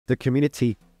The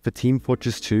community for Team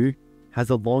Fortress 2 has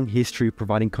a long history of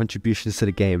providing contributions to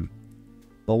the game.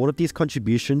 But one of these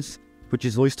contributions, which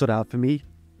has always stood out for me,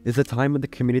 is the time when the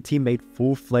community made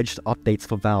full-fledged updates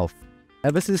for Valve.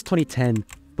 Ever since 2010,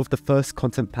 with the first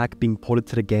content pack being ported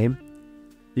to the game,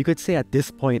 you could say at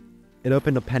this point, it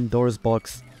opened a Pandora's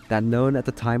box that no one at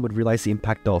the time would realize the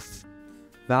impact of.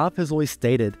 Valve has always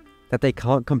stated that they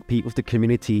can't compete with the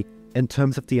community in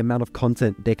terms of the amount of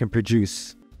content they can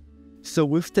produce. So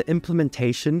with the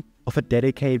implementation of a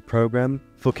dedicated program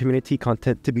for community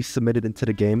content to be submitted into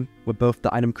the game, where both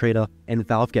the item creator and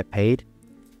Valve get paid,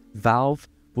 Valve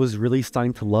was really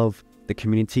starting to love the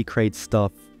community created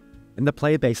stuff, and the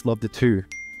player base loved it too.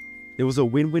 It was a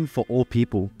win-win for all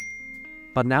people.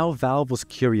 But now Valve was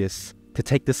curious to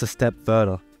take this a step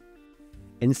further.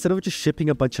 Instead of just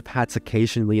shipping a bunch of hats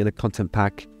occasionally in a content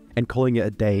pack and calling it a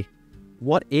day,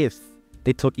 what if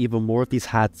they took even more of these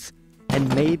hats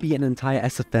and maybe an entire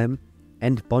SFM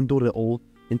and bundled it all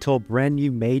into a brand new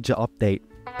major update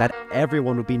that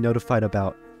everyone would be notified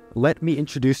about? Let me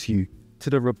introduce you to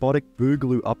the Robotic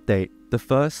Boogaloo update, the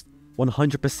first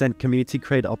 100% community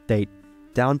created update,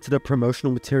 down to the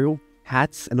promotional material,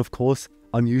 hats, and of course,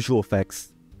 unusual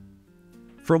effects.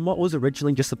 From what was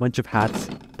originally just a bunch of hats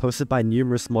posted by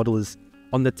numerous modelers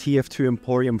on the TF2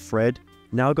 Emporium thread,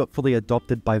 now got fully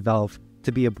adopted by Valve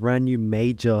to be a brand new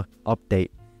major update.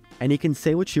 And you can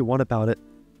say what you want about it,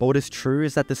 but what is true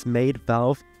is that this made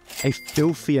Valve a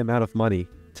filthy amount of money,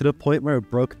 to the point where it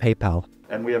broke PayPal.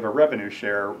 And we have a revenue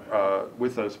share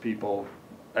with those people,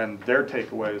 and their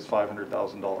takeaway is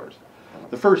 $500,000.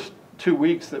 The first 2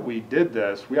 weeks that we did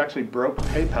this, we actually broke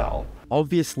PayPal.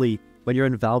 Obviously, when you're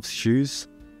in Valve's shoes,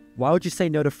 why would you say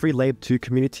no to free Lab 2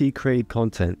 community created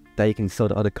content that you can sell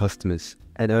to other customers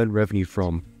and earn revenue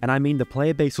from? And I mean, the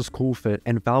player base was cool with it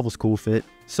and Valve was cool with it,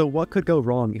 so what could go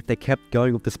wrong if they kept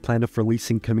going with this plan of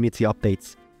releasing community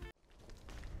updates?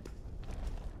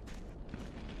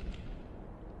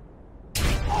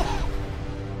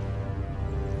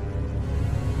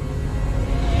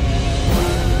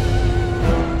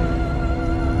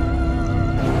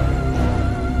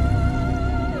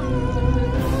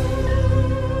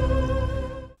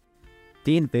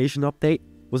 The Invasion update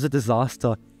was a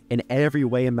disaster in every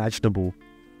way imaginable,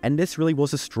 and this really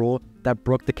was a straw that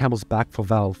broke the camel's back for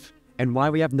Valve, and why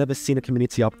we have never seen a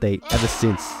community update ever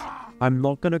since. I'm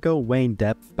not gonna go way in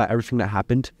depth about everything that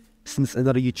happened, since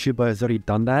another YouTuber has already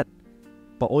done that,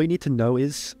 but all you need to know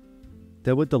is,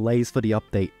 there were delays for the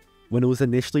update, when it was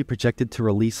initially projected to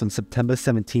release on September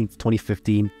 17th,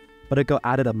 2015, but it got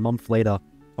added a month later,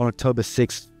 on October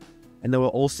 6th, and there were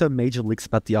also major leaks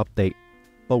about the update.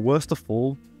 But worst of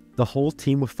all, the whole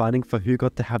team were fighting for who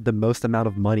got to have the most amount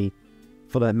of money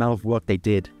for the amount of work they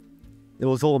did. It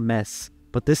was all a mess,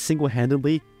 but this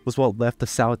single-handedly was what left a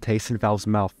sour taste in Valve's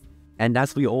mouth. And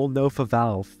as we all know for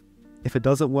Valve, if it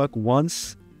doesn't work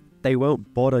once, they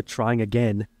won't bother trying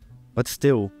again. But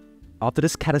still, after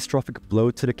this catastrophic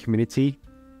blow to the community,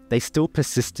 they still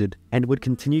persisted and would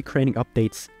continue creating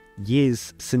updates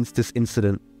years since this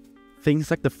incident.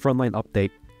 Things like the Frontline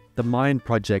update, the Mayan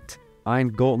project, Iron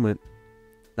Gauntlet.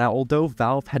 Now, although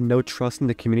Valve had no trust in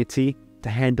the community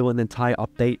to handle an entire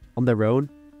update on their own,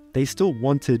 they still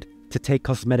wanted to take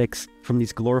cosmetics from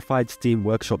these glorified Steam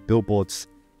Workshop billboards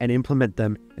and implement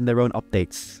them in their own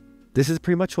updates. This is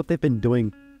pretty much what they've been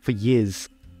doing for years,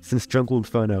 since Jungle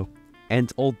Inferno,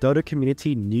 and although the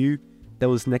community knew there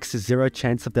was next to zero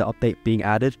chance of the update being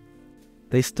added,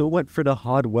 they still went through the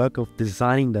hard work of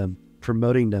designing them,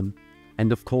 promoting them,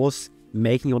 and of course,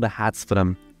 making all the hats for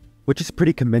them, which is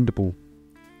pretty commendable.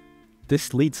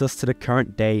 This leads us to the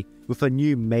current day with a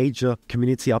new major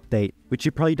community update, which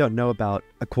you probably don't know about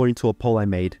according to a poll I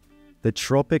made, the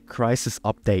Tropic Crisis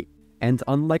update. And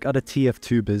unlike other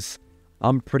TF2bers,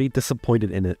 I'm pretty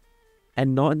disappointed in it.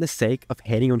 And not in the sake of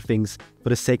hating on things for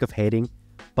the sake of hating,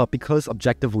 but because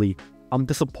objectively, I'm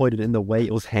disappointed in the way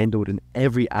it was handled in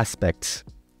every aspect.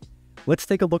 Let's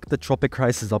take a look at the Tropic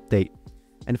Crisis update,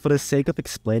 and for the sake of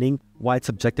explaining why it's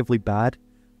objectively bad,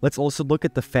 let's also look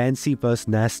at the Fancy vs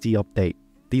Nasty update.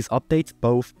 These updates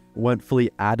both weren't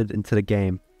fully added into the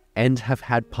game, and have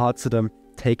had parts of them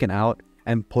taken out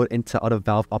and put into other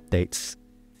Valve updates.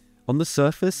 On the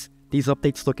surface, these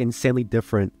updates look insanely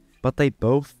different, but they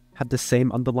both have the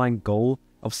same underlying goal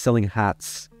of selling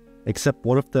hats, except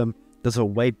one of them does it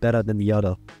way better than the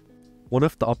other. One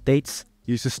of the updates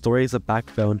uses story as a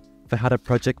backbone for how the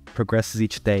project progresses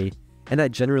each day, and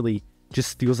that generally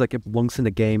just feels like it belongs in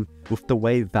the game with the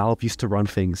way Valve used to run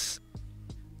things.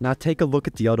 Now take a look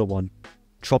at the other one,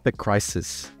 Tropic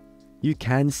Crisis. You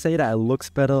can say that it looks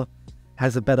better,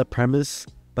 has a better premise,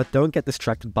 but don't get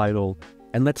distracted by it all.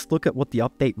 And let's look at what the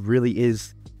update really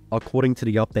is according to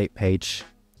the update page.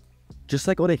 Just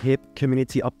like all the hip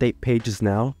community update pages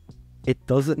now, it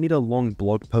doesn't need a long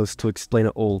blog post to explain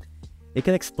it all. It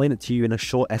can explain it to you in a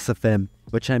short SFM,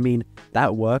 which I mean,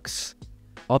 that works.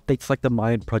 Updates like the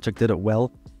Mayan project did it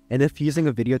well, and if using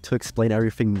a video to explain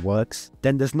everything works,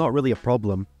 then there's not really a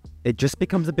problem. It just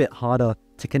becomes a bit harder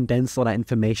to condense all that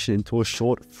information into a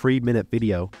short 3-minute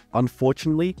video.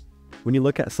 Unfortunately, when you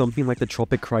look at something like the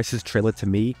Tropic Crisis trailer, to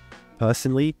me,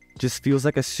 personally, just feels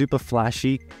like a super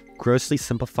flashy, grossly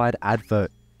simplified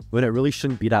advert, when it really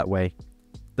shouldn't be that way.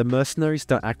 The mercenaries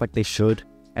don't act like they should,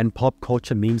 and pop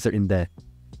culture memes are in there.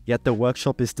 Yet the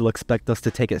workshop is still expect us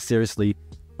to take it seriously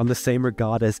on the same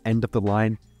regard as End of the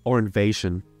Line or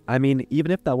Invasion. I mean,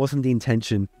 even if that wasn't the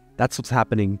intention, that's what's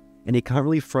happening, and you can't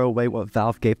really throw away what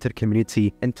Valve gave to the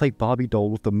community and play Barbie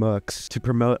doll with the mercs to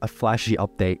promote a flashy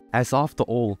update, as after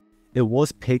all, it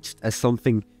was pitched as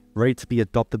something ready to be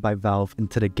adopted by Valve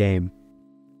into the game.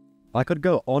 I could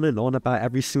go on and on about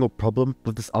every single problem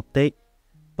with this update,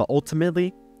 but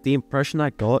ultimately, the impression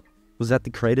I got was that the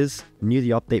creators knew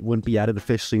the update wouldn't be added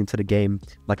officially into the game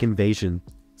like Invasion,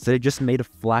 so they just made a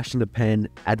flash in the pan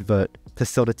advert to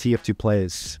sell to TF2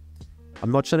 players.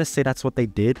 I'm not trying to say that's what they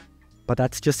did, but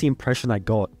that's just the impression I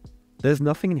got. There's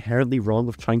nothing inherently wrong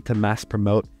with trying to mass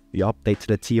promote the update to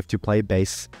the TF2 player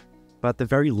base, but at the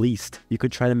very least, you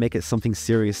could try to make it something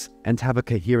serious and to have a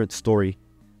coherent story.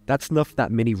 That's enough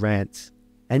that mini rant.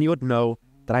 And you would know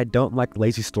that I don't like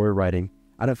lazy story writing.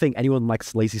 I don't think anyone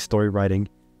likes lazy story writing,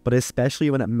 but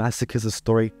especially when it massacres a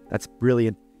story that's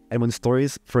brilliant and when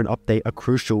stories for an update are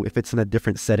crucial if it's in a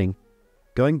different setting.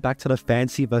 Going back to the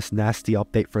fancy vs nasty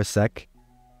update for a sec,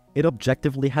 it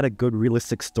objectively had a good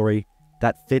realistic story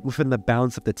that fit within the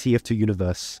bounds of the TF2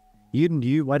 universe. You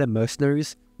knew why the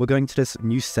mercenaries were going to this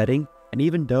new setting, and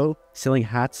even though selling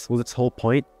hats was its whole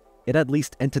point, it at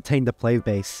least entertained the player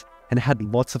base and had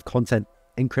lots of content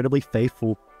incredibly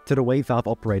faithful to the way Valve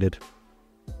operated.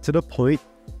 To the point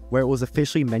where it was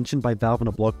officially mentioned by Valve in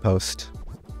a blog post.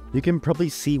 You can probably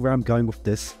see where I'm going with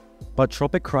this, but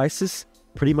Tropic Crisis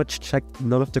pretty much checked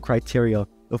none of the criteria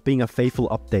of being a faithful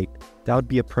update that would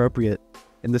be appropriate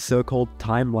in the so-called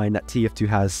timeline that TF2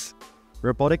 has.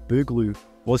 Robotic Boogaloo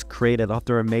was created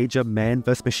after a major man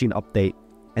vs machine update,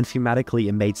 and thematically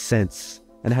it made sense,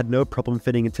 and had no problem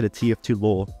fitting into the TF2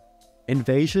 lore.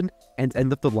 Invasion and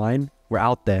End of the Line were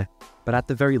out there, but at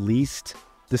the very least,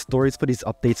 the stories for these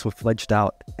updates were fledged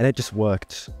out, and it just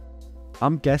worked.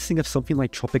 I'm guessing if something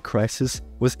like Tropic Crisis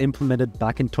was implemented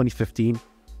back in 2015,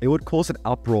 it would cause an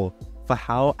uproar for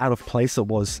how out of place it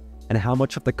was, and how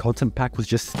much of the content pack was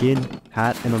just skin,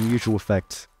 hat, and unusual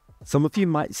effects. Some of you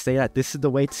might say that this is the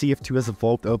way TF2 has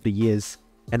evolved over the years,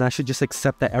 and I should just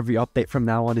accept that every update from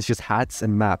now on is just hats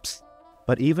and maps.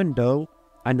 But even though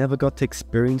I never got to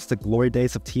experience the glory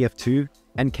days of TF2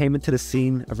 and came into the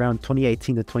scene around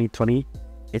 2018 to 2020,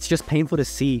 it's just painful to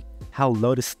see how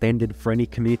low the standard for any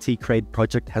community-created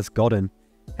project has gotten.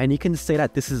 And you can say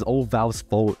that this is all Valve's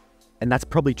fault, and that's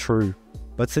probably true.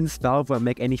 But since Valve won't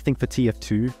make anything for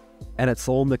TF2, and it's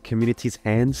all in the community's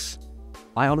hands,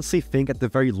 I honestly think at the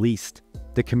very least,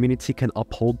 the community can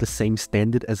uphold the same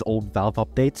standard as old Valve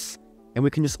updates, and we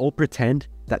can just all pretend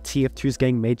that TF2 is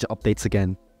getting major updates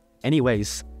again.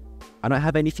 Anyways, I don't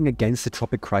have anything against the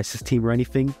Tropic Crisis team or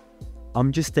anything.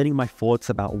 I'm just stating my thoughts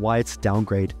about why it's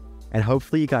downgrade, and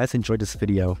hopefully you guys enjoyed this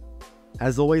video.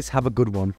 As always, have a good one.